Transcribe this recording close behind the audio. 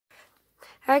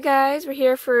Hi guys, we're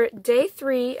here for day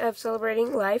 3 of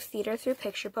celebrating live theater through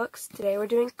picture books. Today we're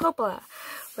doing Coppélia,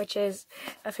 which is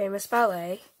a famous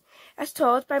ballet, as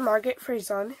told by Margot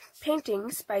Fonteyn,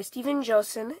 paintings by Stephen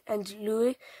Josson and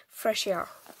Louis Fancher.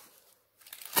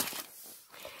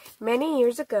 Many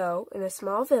years ago, in a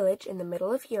small village in the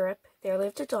middle of Europe, there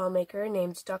lived a doll maker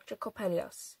named Dr.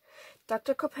 Coppélia.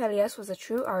 Dr. Coppélia was a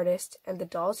true artist, and the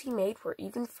dolls he made were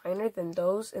even finer than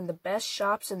those in the best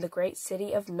shops in the great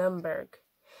city of Nuremberg.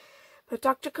 But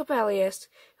Dr. Coppélia,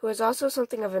 who was also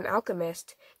something of an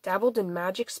alchemist, dabbled in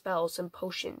magic spells and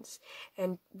potions,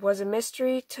 and was a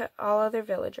mystery to all other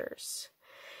villagers.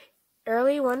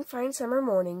 Early one fine summer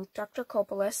morning, Dr.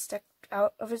 Coppélia stepped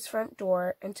out of his front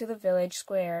door into the village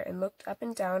square and looked up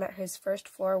and down at his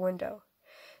first-floor window.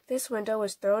 This window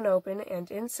was thrown open, and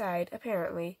inside,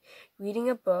 apparently, reading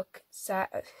a book,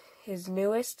 sat his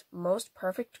newest, most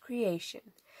perfect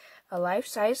creation, a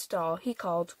life-size doll he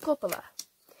called Coppélia.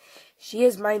 "She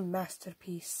is my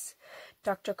masterpiece,"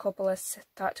 Dr. Coppélia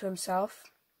thought to himself.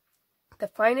 "The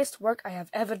finest work I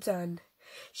have ever done.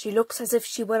 She looks as if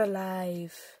she were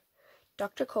alive."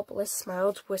 Dr. Coppélia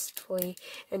smiled wistfully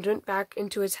and went back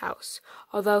into his house,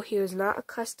 although he was not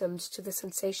accustomed to the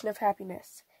sensation of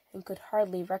happiness and could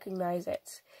hardly recognize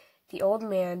it. The old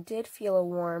man did feel a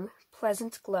warm,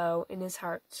 pleasant glow in his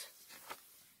heart.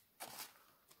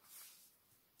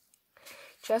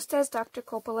 Just as Dr.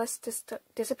 Coppélia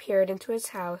disappeared into his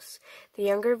house, the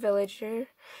younger villager,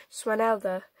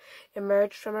 Swanhilda,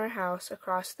 emerged from her house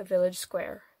across the village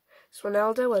square.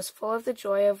 Swanhilda was full of the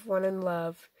joy of one in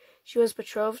love. She was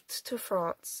betrothed to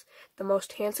Franz, the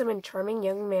most handsome and charming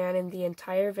young man in the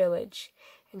entire village,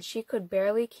 and she could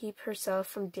barely keep herself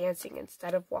from dancing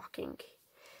instead of walking.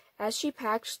 As she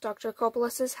passed Dr.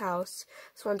 Coppélia's house,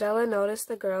 Swanhilda noticed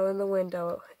the girl in the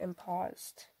window and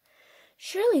paused.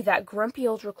 "Surely that grumpy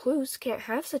old recluse can't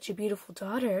have such a beautiful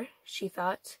daughter," she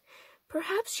thought.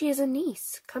 "Perhaps she is a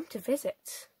niece, come to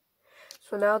visit."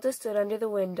 Swanhilda stood under the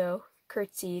window,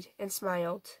 curtsied, and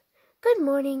smiled. "Good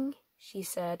morning," she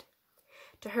said.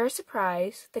 To her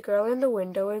surprise, the girl in the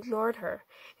window ignored her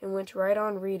and went right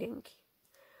on reading.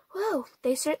 "Well,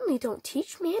 they certainly don't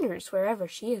teach manners wherever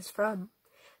she is from,"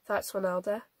 thought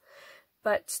Swanhilda.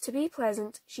 But to be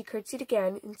pleasant, she curtsied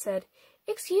again and said,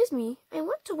 "Excuse me, I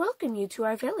want to welcome you to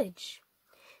our village."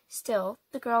 Still,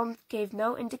 the girl gave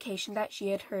no indication that she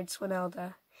had heard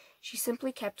Swanhilda. She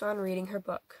simply kept on reading her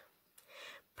book.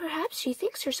 "Perhaps she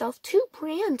thinks herself too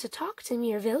grand to talk to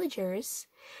mere villagers,"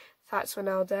 thought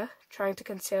Swanhilda, trying to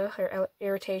conceal her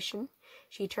irritation.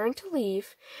 She turned to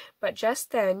leave, but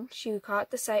just then she caught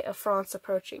the sight of Franz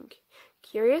approaching.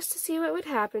 Curious to see what would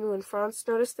happen when Franz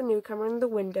noticed the newcomer in the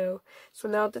window,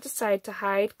 Swanhilda decided to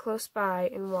hide close by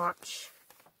and watch.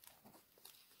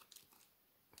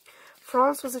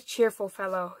 Franz was a cheerful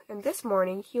fellow, and this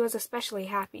morning he was especially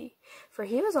happy, for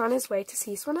he was on his way to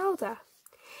see Swanhilda.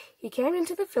 He came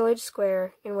into the village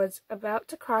square and was about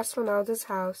to cross Swanhilda's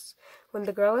house when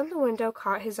the girl in the window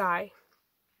caught his eye.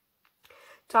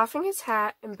 Doffing his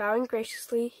hat and bowing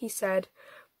graciously, he said,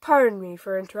 "Pardon me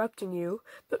for interrupting you,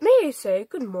 but may I say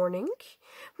good morning?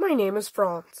 My name is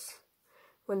Franz."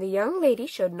 When the young lady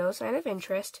showed no sign of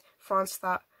interest, Franz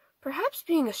thought, "Perhaps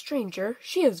being a stranger,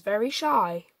 she is very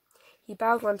shy." He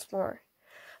bowed once more.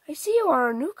 "I see you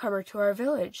are a newcomer to our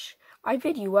village. I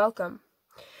bid you welcome."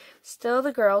 Still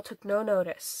the girl took no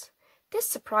notice. This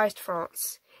surprised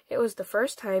Franz. It was the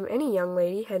first time any young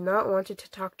lady had not wanted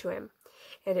to talk to him,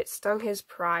 and it stung his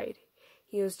pride.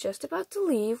 He was just about to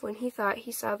leave when he thought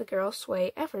he saw the girl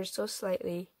sway ever so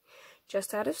slightly.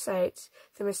 Just out of sight,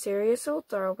 the mysterious old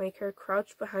doll-maker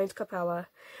crouched behind Coppélia,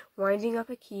 winding up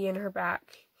a key in her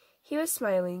back. He was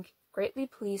smiling, greatly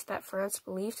pleased that Franz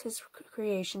believed his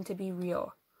creation to be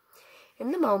real.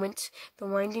 In the moment the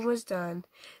winding was done,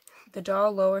 the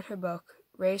doll lowered her book,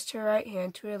 raised her right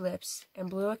hand to her lips, and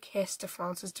blew a kiss to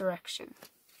Franz's direction.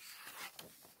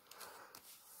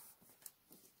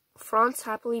 Franz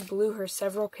happily blew her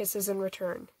several kisses in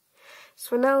return.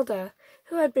 Swanhilda,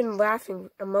 who had been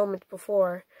laughing a moment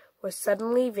before, was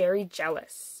suddenly very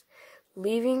jealous.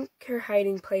 Leaving her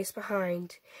hiding place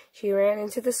behind, she ran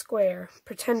into the square,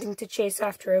 pretending to chase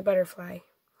after a butterfly.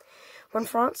 When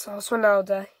Franz saw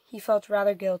Swanhilda, he felt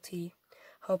rather guilty.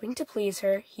 Hoping to please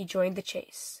her, he joined the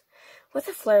chase. With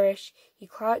a flourish, he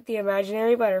caught the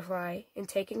imaginary butterfly, and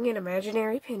taking an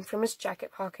imaginary pin from his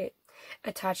jacket pocket,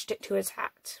 attached it to his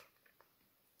hat.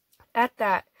 At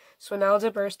that,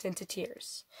 Swanhilda burst into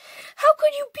tears. "How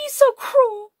could you be so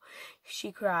cruel?"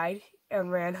 she cried,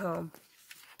 and ran home.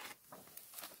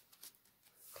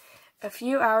 A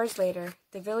few hours later,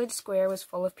 the village square was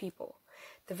full of people.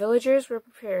 The villagers were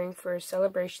preparing for a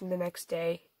celebration the next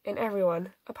day, and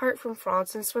everyone, apart from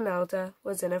Franz and Swanelda,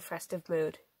 was in a festive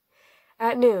mood.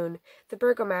 At noon, the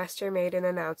burgomaster made an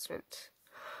announcement.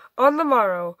 "On the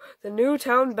morrow, the new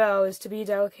town bell is to be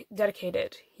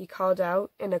dedicated," he called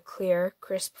out in a clear,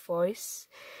 crisp voice.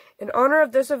 "In honor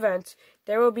of this event,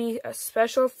 there will be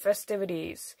special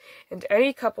festivities, and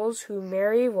any couples who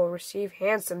marry will receive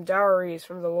handsome dowries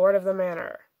from the lord of the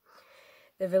manor."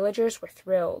 The villagers were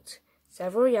thrilled.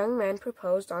 Several young men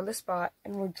proposed on the spot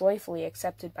and were joyfully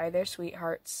accepted by their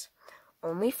sweethearts.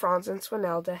 Only Franz and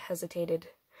Swanelda hesitated.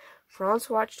 Franz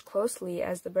watched closely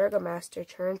as the burgomaster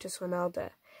turned to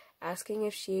Swanelda, asking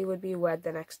if she would be wed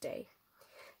the next day.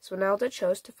 Swanelda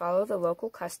chose to follow the local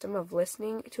custom of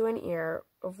listening to an ear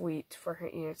of wheat for her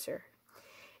answer.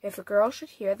 If a girl should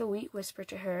hear the wheat whisper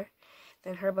to her,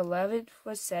 then her beloved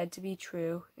was said to be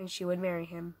true, and she would marry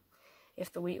him.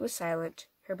 If the wheat was silent,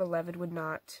 her beloved would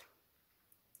not.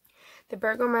 The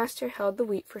burgomaster held the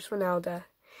wheat for Swanelda.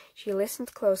 She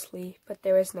listened closely, but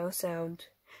there was no sound.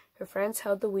 Her friends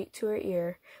held the wheat to her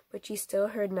ear, but she still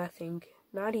heard nothing,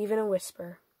 not even a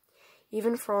whisper.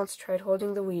 Even Franz tried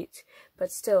holding the wheat,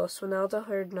 but still Swanelda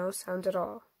heard no sound at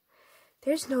all.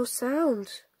 "There's no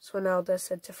sound," Swanelda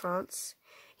said to Franz.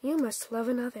 "You must love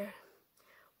another."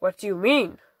 "What do you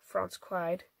mean?" Franz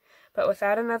cried. But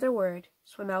without another word,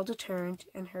 Swanelda turned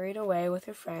and hurried away with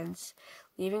her friends,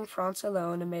 leaving Franz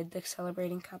alone amid the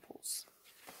celebrating couples.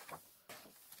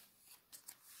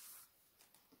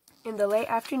 In the late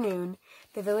afternoon,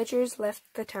 the villagers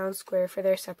left the town square for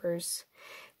their suppers.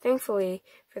 Thankfully,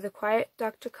 for the quiet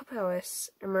Dr. Coppélia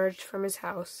emerged from his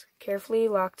house, carefully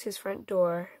locked his front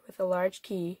door with a large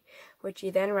key, which he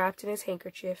then wrapped in his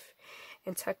handkerchief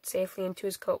and tucked safely into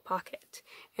his coat pocket,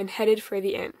 and headed for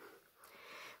the inn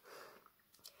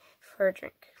for a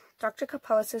drink. Dr.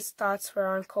 Coppélia's thoughts were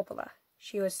on Coppélia.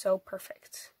 She was so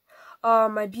perfect. "Ah,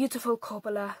 my beautiful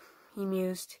Coppélia," he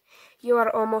mused, "you are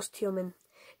almost human.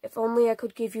 If only I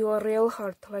could give you a real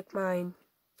heart like mine."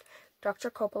 Dr.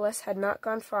 Coppélia had not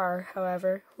gone far,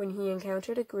 however, when he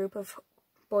encountered a group of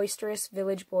boisterous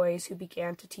village boys who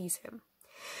began to tease him.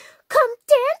 "Come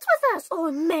dance with us,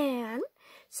 old man,"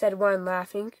 said one,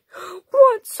 laughing.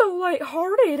 "One so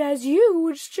light-hearted as you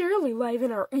would surely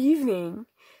liven our evening,"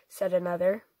 said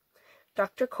another.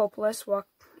 Dr. Coppélia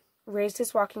raised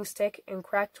his walking stick and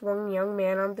cracked one young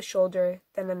man on the shoulder,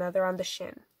 then another on the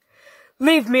shin.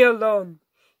 "Leave me alone!"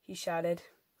 he shouted.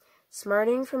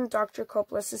 Smarting from Dr.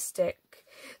 Coppélia's stick,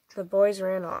 the boys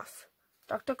ran off.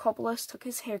 Dr. Coppélia took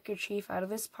his handkerchief out of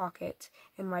his pocket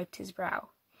and wiped his brow.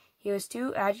 He was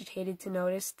too agitated to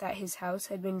notice that his house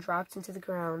had been dropped into the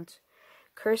ground.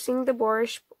 Cursing the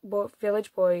boorish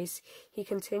village boys, he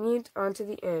continued on to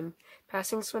the inn,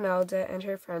 passing Swanelda and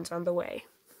her friends on the way.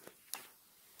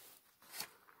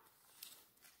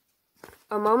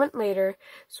 A moment later,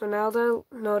 Swanelda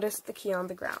noticed the key on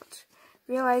the ground.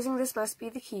 Realizing this must be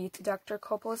the key to Dr.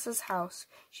 Coppélia's house,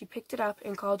 she picked it up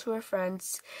and called to her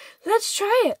friends, "Let's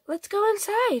try it! Let's go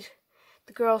inside!"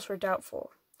 The girls were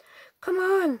doubtful. "Come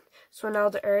on,"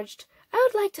 Swanelda urged. "I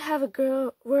would like to have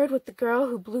a word with the girl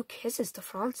who blew kisses to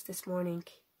Franz this morning."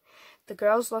 The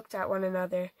girls looked at one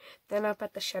another, then up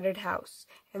at the shuttered house,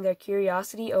 and their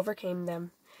curiosity overcame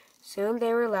them. Soon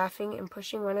they were laughing and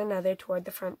pushing one another toward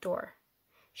the front door.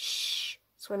 "Shh!"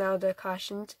 Swanelda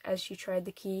cautioned as she tried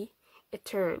the key. It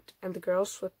turned, and the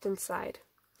girls slipped inside.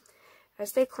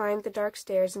 As they climbed the dark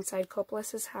stairs inside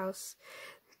Coppélia's house,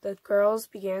 the girls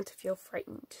began to feel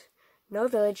frightened. No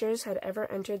villagers had ever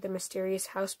entered the mysterious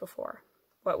house before.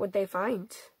 What would they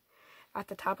find? At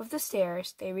the top of the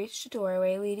stairs, they reached a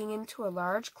doorway leading into a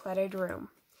large, cluttered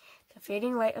room. The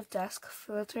fading light of dusk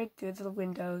filtered through the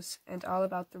windows and all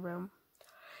about the room.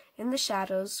 In the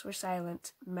shadows were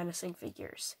silent, menacing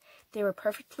figures. They were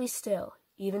perfectly still,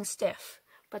 even stiff,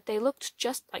 but they looked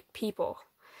just like people.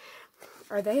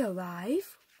 "Are they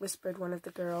alive?" whispered one of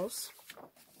the girls.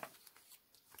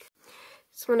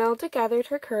 Swanelda gathered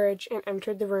her courage and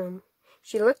entered the room.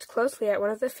 She looked closely at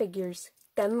one of the figures,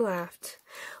 then laughed.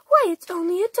 "Why, it's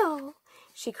only a doll!"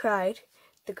 she cried.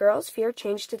 The girls' fear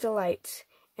changed to delight.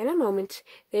 In a moment,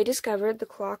 they discovered the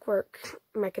clockwork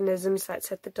mechanisms that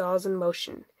set the dolls in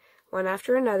motion. One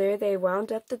after another, they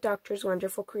wound up the doctor's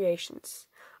wonderful creations.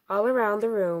 All around the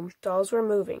room, dolls were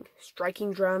moving,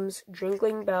 striking drums,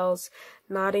 jingling bells,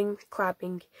 nodding,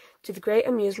 clapping, to the great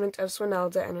amusement of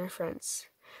Swanelda and her friends.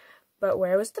 But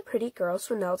where was the pretty girl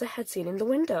Swanelda had seen in the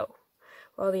window?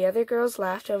 While the other girls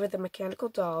laughed over the mechanical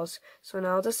dolls,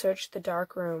 Swanelda searched the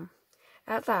dark room.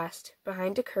 At last,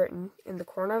 behind a curtain, in the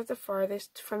corner of the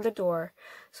farthest from the door,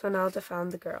 Swanelda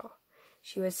found the girl.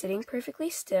 She was sitting perfectly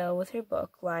still with her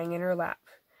book lying in her lap.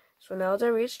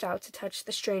 Swanelda reached out to touch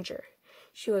the stranger.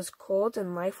 She was cold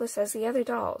and lifeless as the other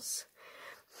dolls.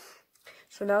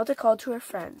 Swanelda called to her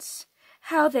friends.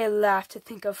 How they laughed to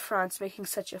think of Franz making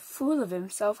such a fool of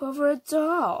himself over a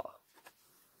doll.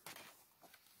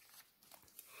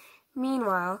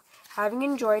 Meanwhile, having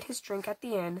enjoyed his drink at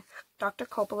the inn, Dr.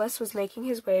 Coppelius was making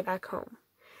his way back home.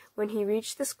 When he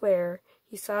reached the square,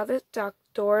 he saw the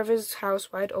door of his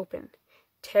house wide open.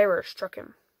 Terror struck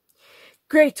him.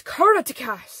 "Great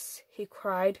Coroticus!" he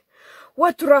cried.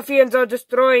 "What ruffians are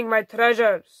destroying my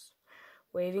treasures?"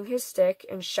 Waving his stick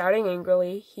and shouting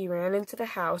angrily, he ran into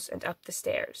the house and up the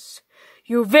stairs.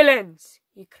 "You villains!"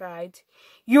 he cried.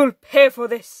 "You'll pay for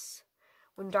this!"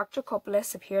 When Dr.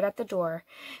 Coppelius appeared at the door,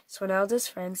 Swanelda's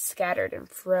friends scattered and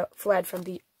fled from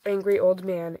the angry old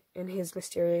man in his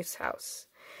mysterious house.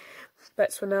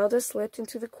 But Swanelda slipped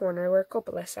into the corner where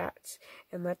Coppelius sat,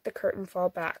 and let the curtain fall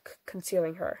back,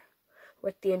 concealing her.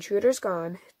 With the intruders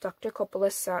gone, Dr.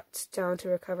 Coppelius sat down to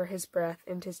recover his breath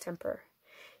and his temper.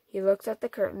 He looked at the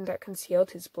curtain that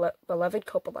concealed his beloved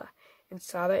Coppola, and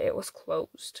saw that it was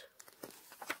closed.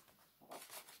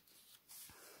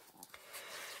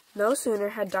 No sooner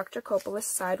had Dr. Coppelius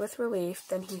sighed with relief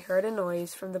than he heard a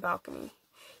noise from the balcony.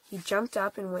 He jumped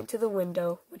up and went to the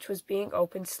window, which was being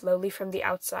opened slowly from the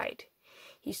outside.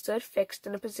 He stood fixed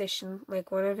in a position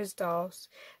like one of his dolls,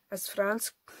 as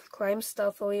Franz climbed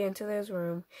stealthily into his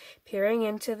room, peering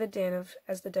into the den of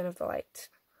the light.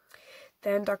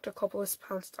 Then Dr. Coppelius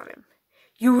pounced on him.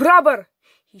 "You robber!"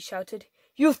 he shouted.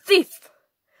 "You thief!"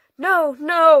 "No,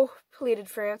 no!" pleaded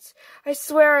Franz. "I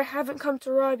swear I haven't come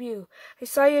to rob you. I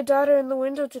saw your daughter in the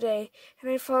window today, and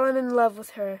I've fallen in love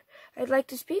with her. I'd like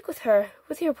to speak with her,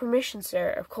 with your permission, sir,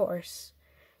 of course."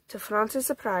 To Franz's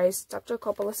surprise, Dr.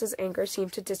 Coppelius's anger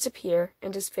seemed to disappear,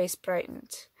 and his face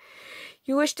brightened.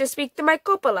 "You wish to speak to my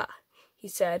Coppola?" he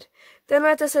said. "Then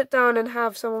let us sit down and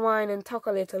have some wine and talk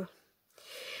a little."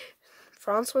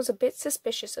 Franz was a bit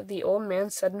suspicious of the old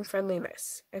man's sudden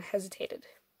friendliness, and hesitated.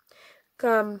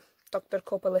 "Come," Dr.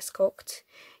 Coppelius coaxed.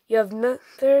 You have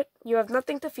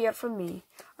nothing to fear from me.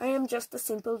 I am just a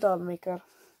simple doll-maker."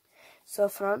 So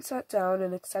Franz sat down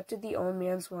and accepted the old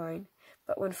man's wine.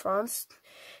 But when Franz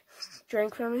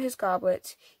drank from his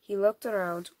goblet, he looked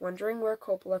around, wondering where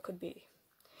Coppola could be.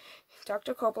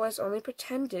 Dr. Coppelius only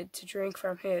pretended to drink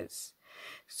from his.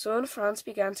 Soon Franz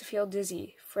began to feel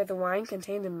dizzy, for the wine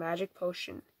contained a magic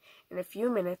potion. In a few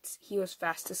minutes he was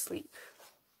fast asleep.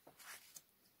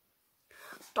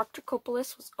 Dr.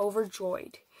 Coppelius was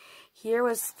overjoyed. Here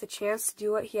was the chance to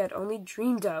do what he had only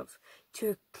dreamed of,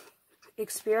 to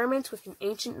experiment with an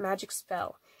ancient magic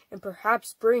spell, and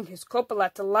perhaps bring his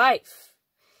Coppola to life.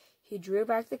 He drew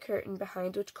back the curtain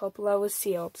behind which Coppola was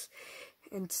sealed,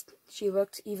 and she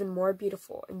looked even more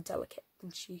beautiful and delicate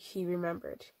than he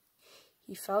remembered.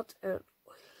 He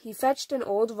fetched an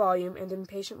old volume and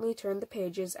impatiently turned the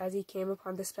pages as he came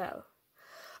upon the spell.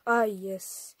 "Ah,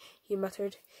 yes," he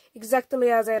muttered, "exactly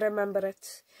as I remember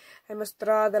it. I must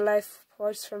draw the life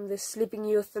force from this sleeping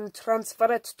youth and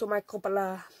transfer it to my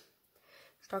Coppola."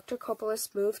 Dr.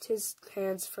 Coppelius moved his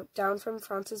hands down from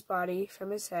Franz's body,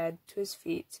 from his head to his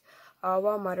feet, all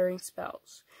while muttering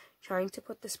spells, trying to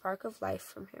put the spark of life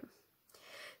from him.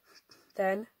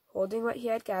 Then, holding what he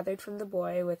had gathered from the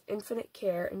boy with infinite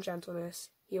care and gentleness,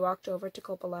 he walked over to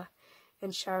Coppola,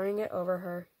 and showering it over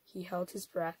her, he held his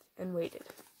breath and waited.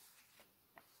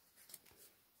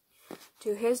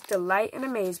 To his delight and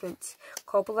amazement,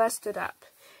 Coppola stood up,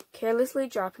 carelessly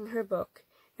dropping her book,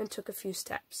 and took a few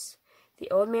steps. The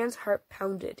old man's heart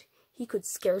pounded. He could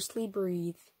scarcely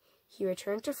breathe. He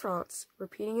returned to Franz,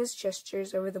 repeating his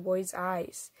gestures over the boy's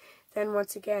eyes, then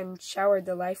once again showered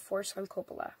the life force on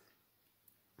Coppola.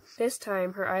 This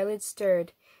time her eyelids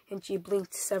stirred, and she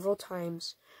blinked several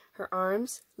times. Her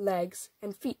arms, legs,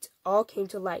 and feet all came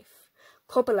to life.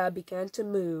 Coppola began to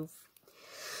move.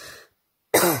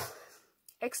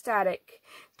 Ecstatic,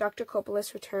 Dr.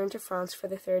 Coppelius returned to Franz for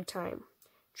the third time.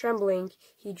 Trembling,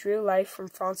 he drew life from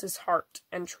Franz's heart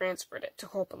and transferred it to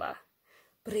Coppola.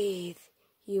 "Breathe,"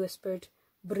 he whispered.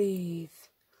 "Breathe."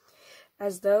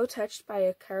 As though touched by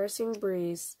a caressing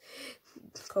breeze,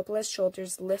 Coppola's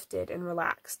shoulders lifted and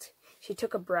relaxed. She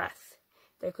took a breath.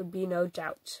 There could be no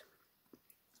doubt.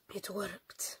 "It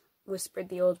worked," whispered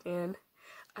the old man.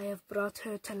 "I have brought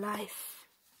her to life."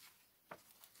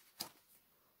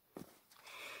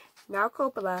 Now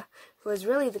Coppola, who was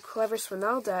really the clever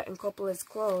Swanelda in Coppola's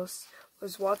clothes,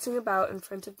 was waltzing about in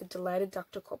front of the delighted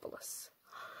Dr. Coppelius.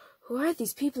 "Who are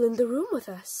these people in the room with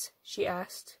us?" she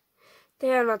asked.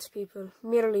 "They are not people,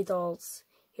 merely dolls,"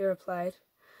 he replied.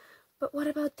 "But what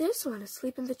about this one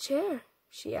asleep in the chair?"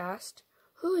 she asked.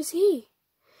 "Who is he?"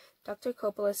 Dr.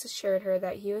 Coppelius assured her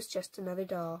that he was just another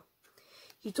doll.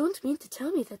 "You don't mean to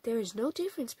tell me that there is no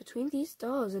difference between these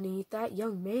dolls and that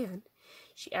young man?"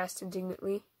 she asked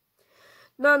indignantly.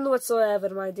 "None whatsoever,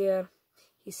 my dear,"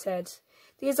 he said.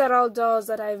 "These are all dolls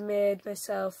that I've made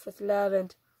myself with love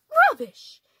and—"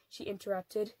 "Rubbish!" she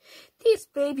interrupted. "These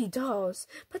baby dolls,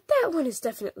 but that one is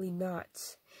definitely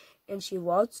not." And she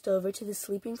waltzed over to the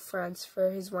sleeping Franz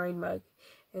for his wine mug,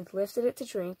 and lifted it to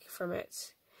drink from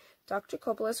it. Dr.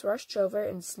 Coppélia rushed over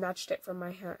and snatched it from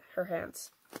her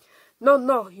hands. "No,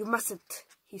 no, you mustn't,"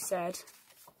 he said.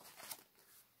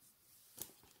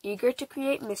 Eager to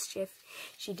create mischief,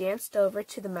 she danced over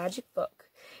to the magic book,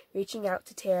 reaching out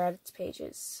to tear at its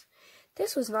pages.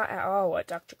 This was not at all what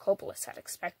Dr. Coppélia had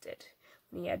expected,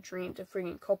 when he had dreamed of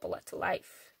bringing Coppélia to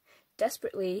life.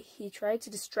 Desperately, he tried to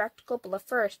distract Coppélia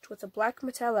first with a black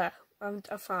matella and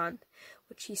a fan,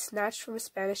 which he snatched from a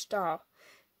Spanish doll,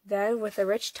 then with a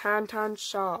rich tan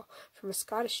shawl from a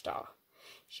Scottish doll.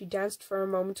 She danced for a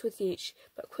moment with each,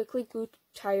 but quickly grew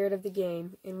tired of the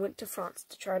game, and went to Franz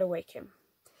to try to wake him.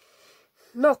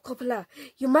 "No, Coppélia,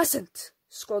 you mustn't,"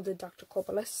 scolded Dr.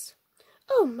 Coppélia.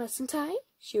 "Oh, mustn't I?"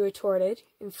 she retorted,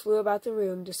 and flew about the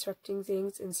room, disrupting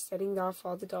things and setting off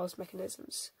all the doll's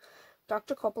mechanisms.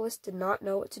 Dr. Coppélia did not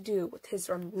know what to do with his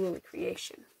unruly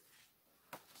creation.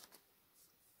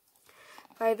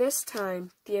 By this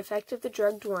time, the effect of the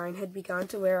drugged wine had begun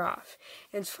to wear off,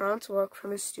 and Franz woke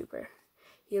from his stupor.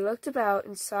 He looked about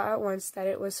and saw at once that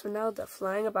it was Swanelda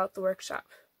flying about the workshop.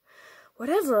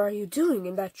 "Whatever are you doing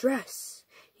in that dress?"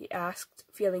 he asked,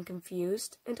 feeling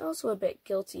confused, and also a bit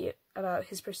guilty about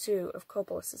his pursuit of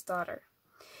Coppélia's daughter.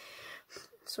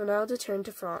 Swanelda turned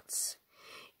to Franz.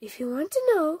 "If you want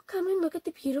to know, come and look at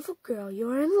the beautiful girl you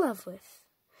are in love with."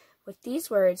 With these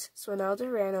words, Swanelda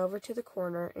ran over to the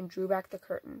corner and drew back the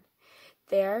curtain.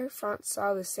 There, Franz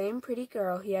saw the same pretty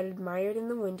girl he had admired in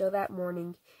the window that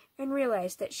morning, and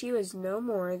realized that she was no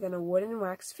more than a wooden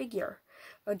wax figure,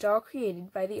 a doll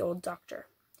created by the old doctor.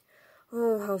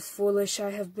 "Oh, how foolish I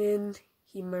have been,"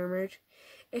 he murmured.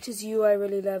 "It is you I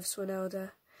really love,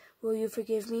 Swanelda. Will you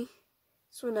forgive me?"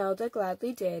 Swanelda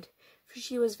gladly did, for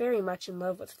she was very much in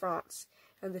love with Franz,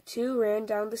 and the two ran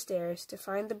down the stairs to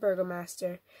find the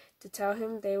burgomaster, to tell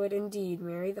him they would indeed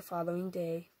marry the following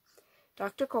day.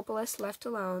 Dr. Coppélia, left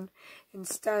alone, and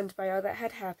stunned by all that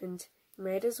had happened,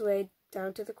 made his way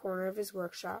down to the corner of his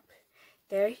workshop.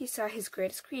 There he saw his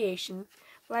greatest creation,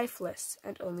 lifeless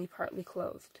and only partly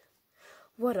clothed.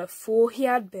 What a fool he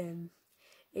had been!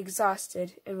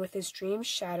 Exhausted, and with his dreams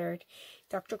shattered,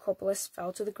 Dr. Coppélia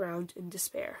fell to the ground in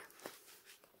despair.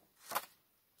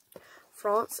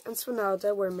 Franz and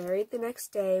Swanelda were married the next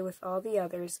day with all the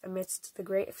others amidst the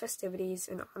great festivities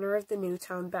in honor of the new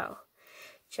town belle.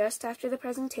 Just after the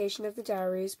presentation of the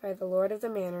dowries by the lord of the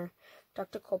manor,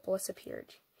 Dr. Coppélia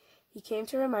appeared. He came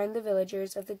to remind the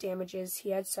villagers of the damages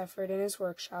he had suffered in his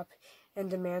workshop and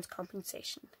demand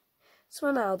compensation.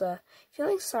 Swanelda,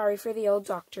 feeling sorry for the old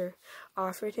doctor,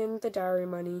 offered him the dowry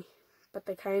money, but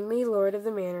the kindly lord of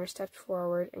the manor stepped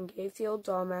forward and gave the old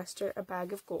doll-master a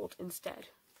bag of gold instead.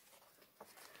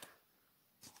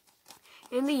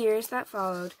 In the years that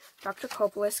followed, Dr.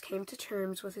 Coppélia came to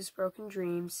terms with his broken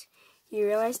dreams. He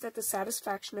realized that the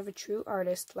satisfaction of a true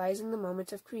artist lies in the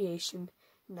moment of creation,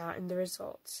 not in the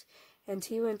results, and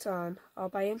he went on, all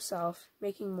by himself,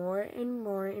 making more and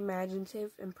more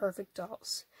imaginative and perfect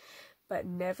dolls, but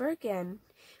never again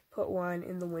put one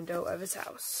in the window of his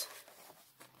house.